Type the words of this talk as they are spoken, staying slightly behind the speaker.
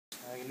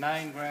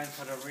9 grand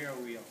for the rear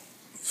wheel.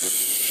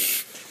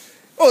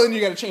 Oh, then you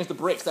got to change the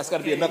brakes. That's got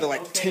to be another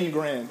like 10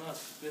 grand. Look,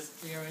 this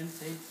clear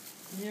intake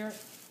here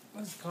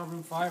was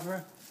carbon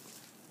fiber.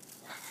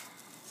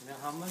 You know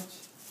how much?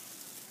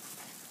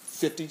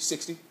 50,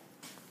 60?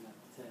 Not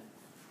 10.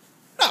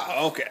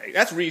 Oh, okay.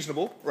 That's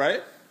reasonable,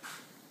 right?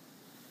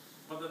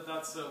 But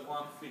that's 1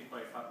 feet by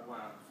 1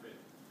 feet.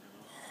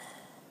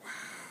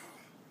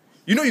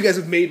 You know you guys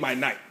have made my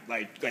night.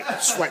 Like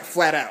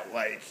flat out.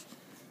 Like.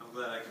 I'm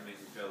glad I can make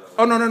you feel that way.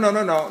 Oh, no.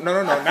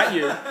 Not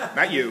you.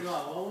 Not you.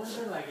 What was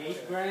it? Like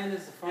 8 grand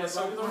is the front. Yeah,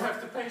 so you don't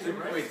have to pay them,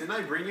 right? Wait, didn't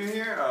I bring you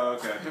here? Oh,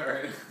 okay. All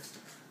right.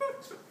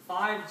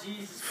 5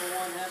 G's is for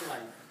one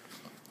headlight.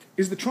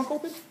 Is the trunk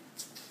open?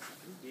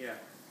 Yeah.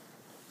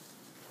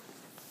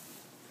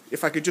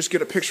 If I could just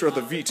get a picture of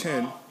the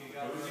V10. What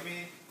do you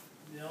mean?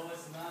 No,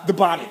 it's not. The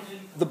bonnet.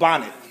 The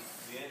bonnet.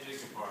 The engine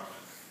compartment.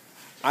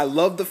 I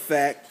love the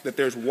fact that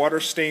there's water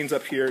stains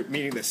up here,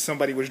 meaning that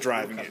somebody was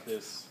driving it.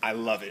 I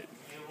love it.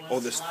 Oh,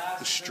 the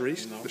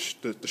struts?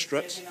 The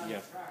struts?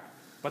 Yeah.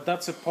 But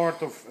that's a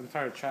part of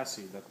entire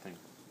chassis, that thing.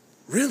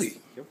 Really?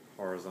 Yep.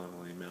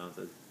 Horizontally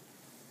mounted.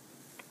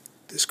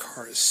 This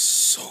car is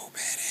so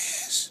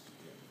badass.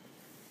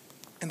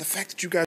 And the fact that you guys